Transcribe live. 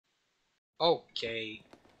Okay,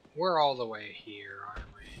 we're all the way here, aren't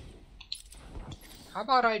we? How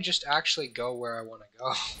about I just actually go where I want to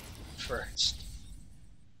go first?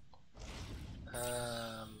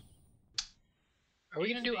 Are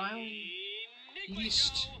we gonna do island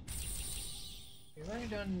east? We've already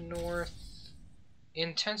done north.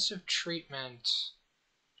 Intensive treatment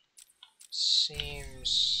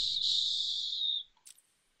seems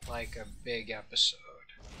like a big episode.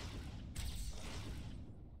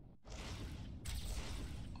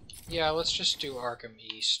 Yeah, let's just do Arkham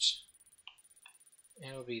East.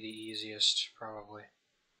 It'll be the easiest, probably.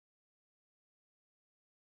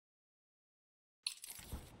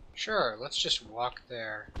 Sure, let's just walk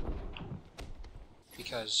there.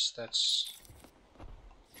 Because that's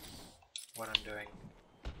what I'm doing.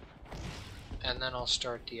 And then I'll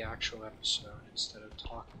start the actual episode instead of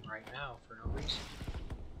talking right now for no reason.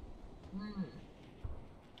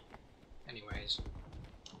 Anyways.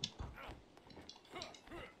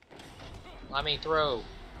 Let me through.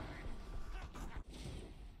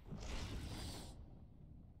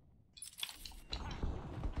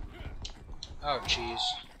 Oh, jeez.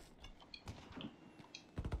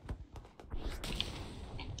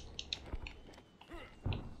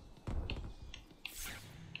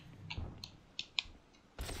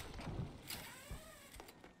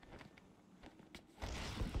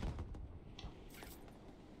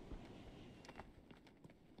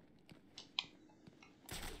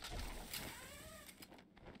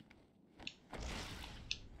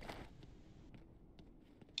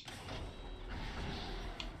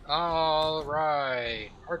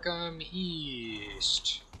 Alright, Arkham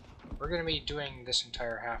East. We're gonna be doing this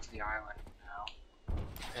entire half of the island now.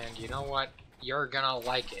 And you know what? You're gonna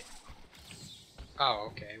like it. Oh,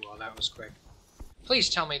 okay, well that was quick. Please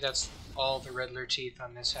tell me that's all the Riddler teeth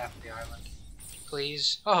on this half of the island.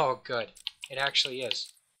 Please? Oh, good. It actually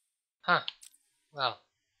is. Huh. Well.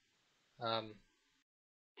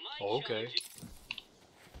 Okay.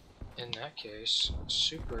 In that case,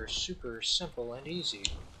 super, super simple and easy.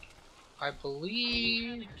 I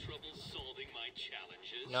believe...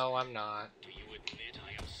 No, I'm not. Do you admit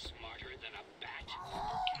I am smarter than a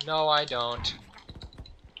bat? No, I don't.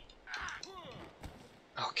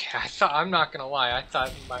 Okay, I'm not gonna lie, I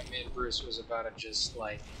thought my man Bruce was about to just,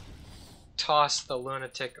 like, toss the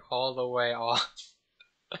lunatic all the way off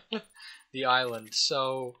the island,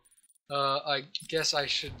 so, I guess I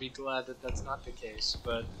should be glad that that's not the case,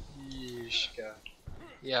 but, yeeshka.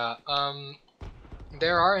 Yeah,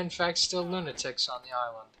 there are in fact still lunatics on the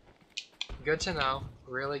island. Good to know,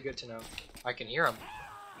 really good to know. I can hear them.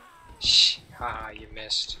 Shh, haha, you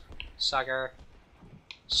missed. Sucker.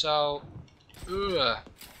 So,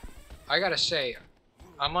 I gotta say,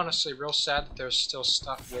 I'm honestly real sad that there's still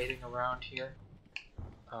stuff waiting around here.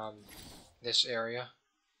 This area.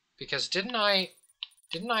 Because didn't I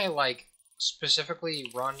like specifically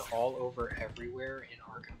run all over everywhere in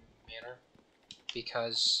Arkham Manor?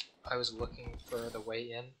 Because I was looking for the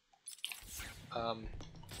way in.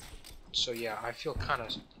 So yeah, I feel kind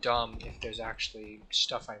of dumb if there's actually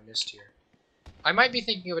stuff I missed here. I might be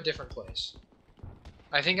thinking of a different place.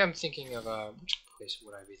 I think I'm thinking of which place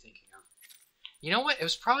would I be thinking of? You know what? It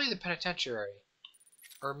was probably the penitentiary.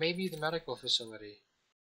 Or maybe the medical facility.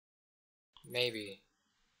 Maybe.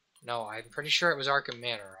 No, I'm pretty sure it was Arkham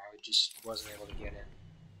Manor. I just wasn't able to get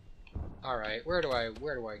in. Alright, where do I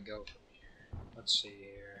go from here? Let's see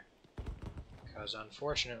here. Because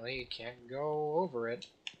unfortunately, you can't go over it.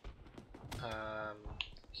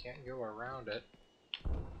 Can't go around it.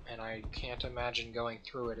 And I can't imagine going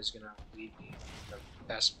through it is gonna lead me to the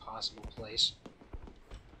best possible place.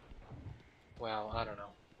 Well, I don't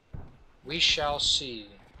know. We shall see.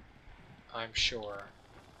 I'm sure.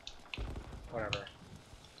 Whatever.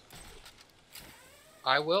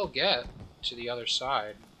 I will get to the other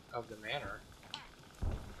side of the manor.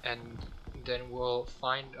 And then we'll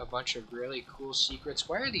find a bunch of really cool secrets.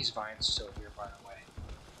 Why are these vines still here, by the way?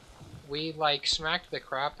 We, like, smacked the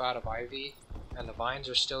crap out of Ivy, and the vines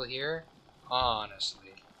are still here?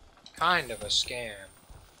 Honestly. Kind of a scam.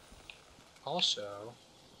 Also,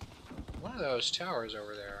 one of those towers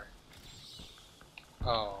over there.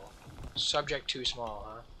 Oh. Subject too small,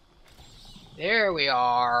 huh? There we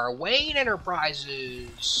are! Wayne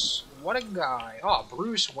Enterprises! What a guy. Oh,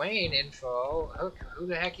 Bruce Wayne info. Who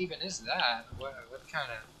the heck even is that? What kind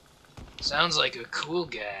of... Sounds like a cool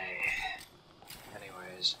guy.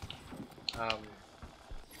 Anyways.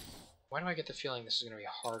 Why do I get the feeling this is going to be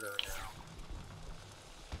harder now?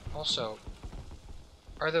 Also,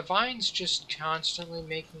 are the vines just constantly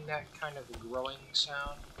making that kind of growing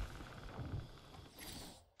sound?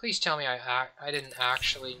 Please tell me I didn't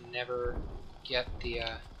actually never get the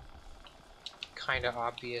kind of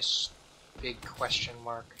obvious big question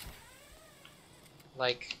mark.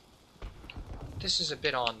 Like, this is a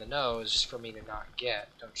bit on the nose for me to not get,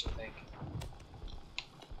 don't you think?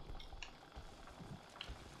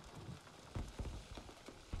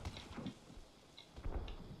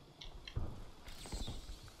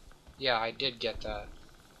 Yeah, I did get that.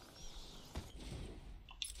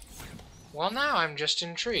 Well, now I'm just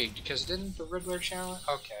intrigued, because didn't the Riddler challenge...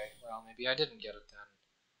 Okay, well, maybe I didn't get it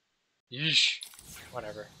then. Yeesh.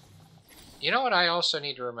 Whatever. You know what I also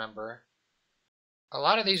need to remember? A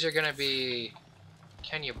lot of these are going to be...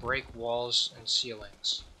 Can you break walls and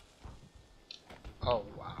ceilings? Oh,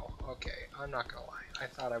 wow. Okay, I'm not going to lie. I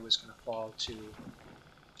thought I was going to fall to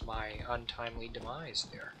my untimely demise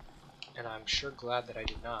there. And I'm sure glad that I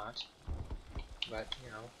did not. But, you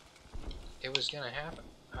know, it was going to happen.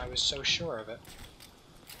 I was so sure of it.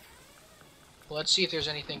 Let's see if there's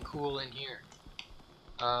anything cool in here.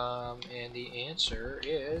 And the answer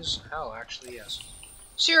is... Oh, actually, yes.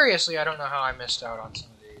 Seriously, I don't know how I missed out on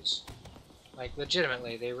some of these. Like,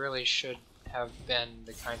 legitimately, they really should have been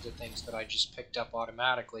the kinds of things that I just picked up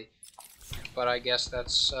automatically. But I guess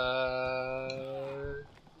that's, not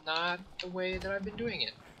the way that I've been doing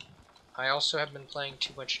it. I also have been playing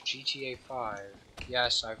too much GTA 5.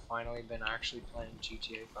 Yes, I've finally been actually playing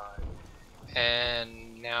GTA 5.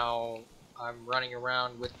 And now I'm running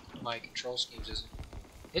around with my control schemes.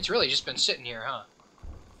 It's really just been sitting here, huh?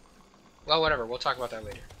 Well, whatever. We'll talk about that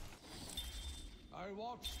later. I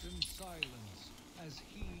watched in silence as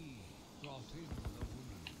he brought in the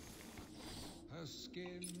woman. Her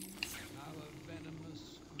skin now a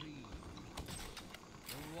venomous green.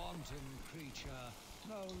 The wanton creature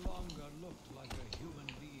no longer looked like a human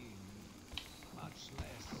being, much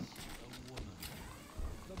less a woman.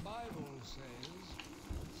 The Bible says,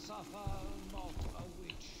 "Suffer not a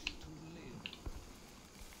witch to live."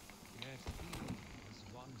 Yet he has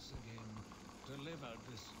once again delivered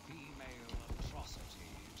this female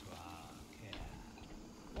atrocity to our care.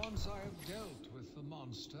 Once I have dealt with the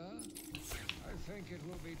monster, I think it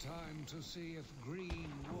will be time to see if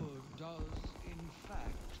green wood does, in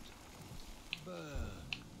fact, burn.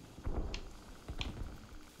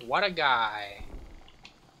 What a guy.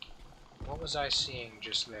 What was I seeing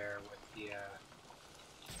just there with the,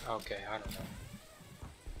 Okay, I don't know.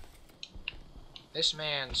 This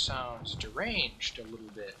man sounds deranged a little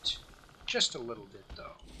bit. Just a little bit,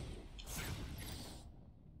 though.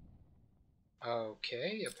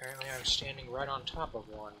 Okay, apparently I'm standing right on top of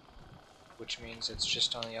one, which means it's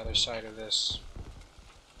just on the other side of this,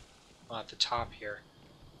 well, at the top here.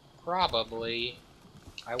 Probably,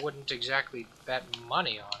 I wouldn't exactly bet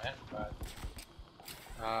money on it, but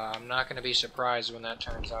I'm not going to be surprised when that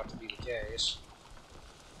turns out to be the case.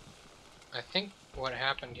 I think what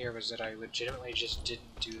happened here was that I legitimately just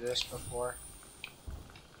didn't do this before.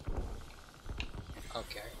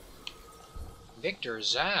 Okay. Victor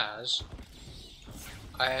Zaz?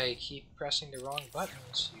 I keep pressing the wrong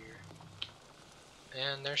buttons here.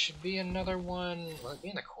 And there should be another one... Will it be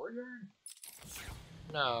in the courtyard?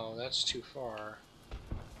 No, that's too far.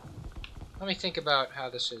 Let me think about how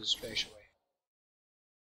this is spatially.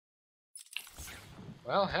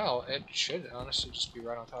 Well, hell, it should honestly just be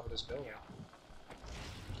right on top of this building.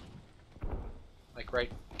 Like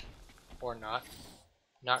right... or not.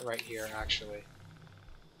 Not right here, actually.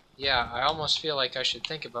 Yeah, I almost feel like I should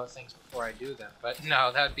think about things before I do them, but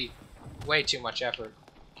no, that'd be way too much effort.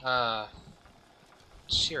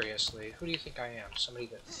 Seriously, who do you think I am? Somebody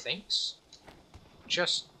that thinks?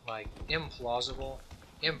 Just, like, implausible,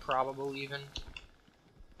 improbable even.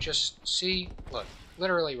 Just, see? Look,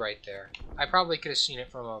 literally right there. I probably could have seen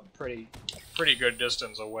it from a pretty good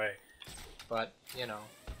distance away. But, you know,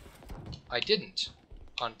 I didn't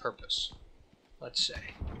on purpose, let's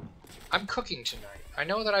say. I'm cooking tonight. I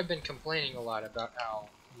know that I've been complaining a lot about how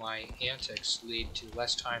my antics lead to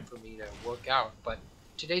less time for me to work out, but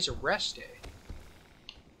today's a rest day.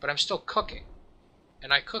 But I'm still cooking.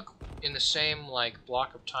 And I cook in the same, like,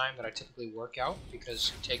 block of time that I typically work out,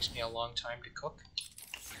 because it takes me a long time to cook.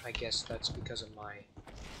 I guess that's because of my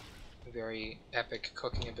very epic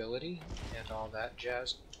cooking ability and all that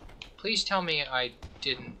jazz. Please tell me I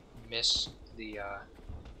didn't miss the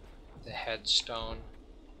headstone.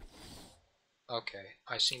 Okay,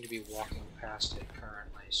 I seem to be walking past it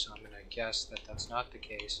currently, so I'm gonna guess that that's not the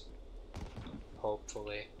case.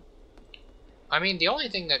 Hopefully. I mean, the only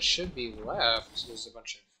thing that should be left is a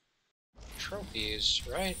bunch of trophies,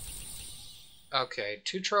 right? Okay,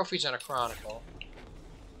 2 trophies and a chronicle.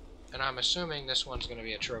 And I'm assuming this one's gonna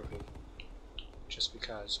be a trophy. Just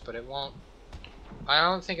because, but it won't... I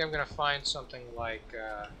don't think I'm gonna find something like,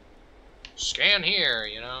 scan here,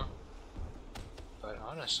 you know? but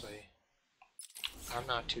honestly, I'm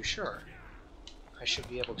not too sure. I should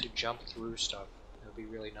be able to jump through stuff. It would be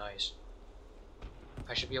really nice.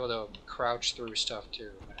 I should be able to crouch through stuff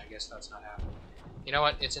too, but I guess that's not happening. You know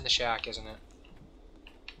what? It's in the shack, isn't it?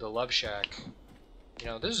 The Love Shack. You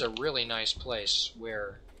know, this is a really nice place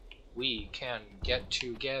where we can get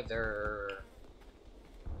together.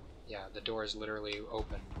 Yeah, the door is literally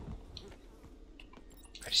open.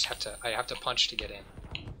 I have to punch to get in.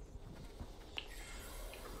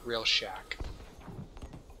 Real shack.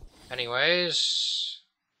 Anyways,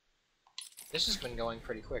 this has been going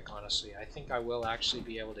pretty quick, honestly. I think I will actually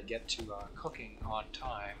be able to get to cooking on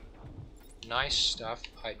time. Nice stuff.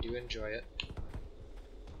 I do enjoy it.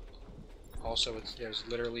 Also, there's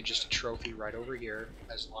literally just a trophy right over here,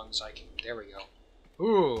 as long as I can... There we go.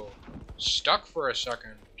 Ooh! Stuck for a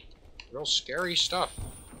second. Real scary stuff.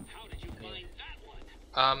 How did you find that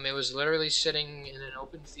one? It was literally sitting in an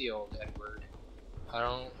open field, Edward. I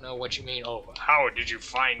don't know what you mean. Oh, how did you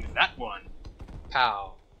find that one?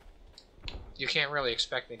 Pal. You can't really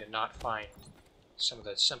expect me to not find some of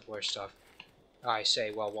the simpler stuff I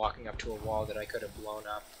say while walking up to a wall that I could have blown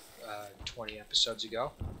up 20 episodes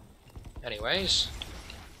ago. Anyways,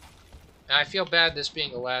 I feel bad this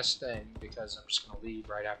being the last thing because I'm just going to leave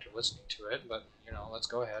right after listening to it, but, you know, let's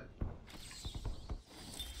go ahead.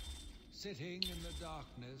 Sitting in the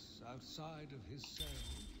darkness outside of his cell,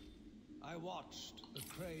 I watched the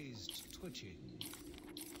crazed twitching,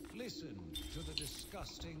 listened to the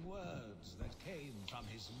disgusting words that came from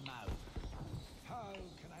his mouth. How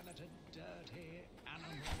can I let a dirty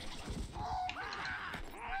animal like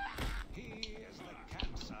this? He is the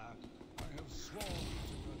cancer I have sworn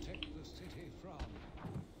to protect the city from.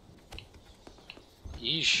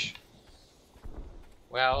 Yeesh.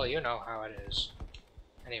 Well, you know how it is.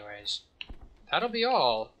 Anyways, that'll be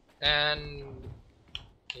all. And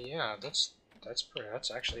yeah, that's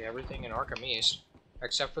actually everything in Arkham East,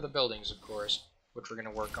 except for the buildings, of course, which we're gonna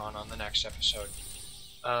work on the next episode.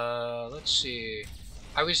 Let's see.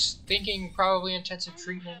 I was thinking probably intensive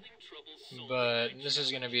treatment, but this is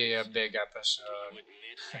gonna be a big episode.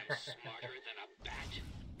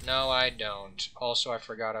 No, I don't. Also, I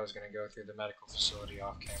forgot I was gonna go through the medical facility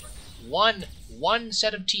off camera. One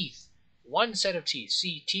set of teeth. One set of teeth.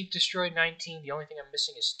 See, teeth destroyed 19. The only thing I'm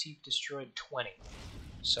missing is teeth destroyed 20.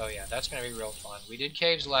 So yeah, that's gonna be real fun. We did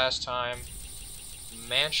caves last time.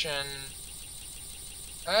 Mansion.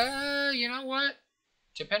 You know what?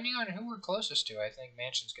 Depending on who we're closest to, I think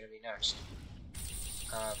Mansion's gonna be next.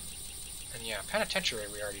 And yeah, Penitentiary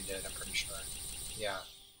we already did, I'm pretty sure. Yeah,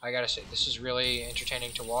 I gotta say, this is really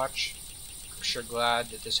entertaining to watch. I'm sure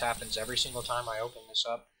glad that this happens every single time I open this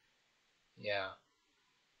up. Yeah.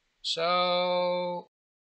 So,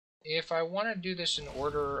 if I want to do this in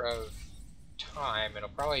order of time, it'll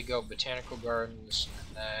probably go Botanical Gardens,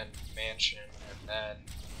 and then Mansion, and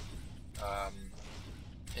then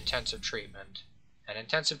Intensive Treatment. And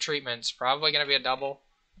Intensive Treatment's probably going to be a double,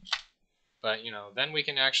 but you know, then we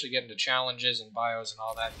can actually get into challenges and bios and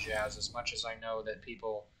all that jazz, as much as I know that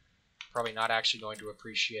people are probably not actually going to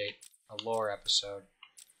appreciate a lore episode.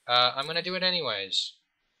 I'm going to do it anyways.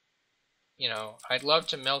 You know, I'd love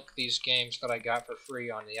to milk these games that I got for free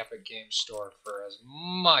on the Epic Games Store for as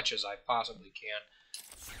much as I possibly can.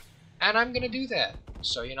 And I'm going to do that.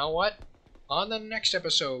 So you know what? On the next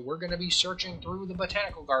episode, we're going to be searching through the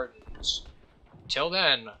Botanical Gardens. Till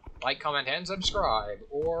then, like, comment, and subscribe.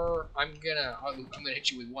 Or I'm gonna hit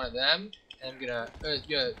you with one of them, and I'm gonna,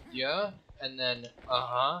 yeah, and then,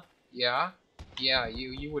 yeah,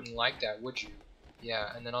 you wouldn't like that, would you?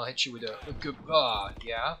 Yeah, and then I'll hit you with a good,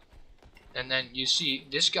 yeah. And then you see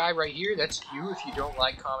this guy right here, that's you if you don't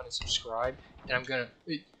like, comment, and subscribe. And I'm gonna,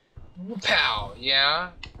 pow,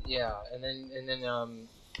 yeah, and then,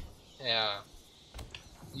 yeah.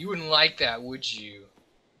 You wouldn't like that, would you?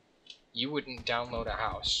 You wouldn't download a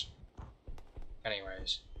house.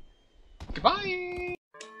 Anyways. Goodbye!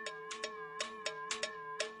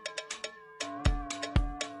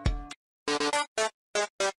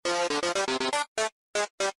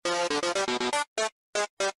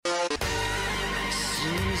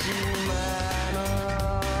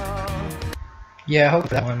 Yeah, I hope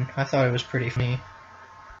that one. I thought it was pretty funny.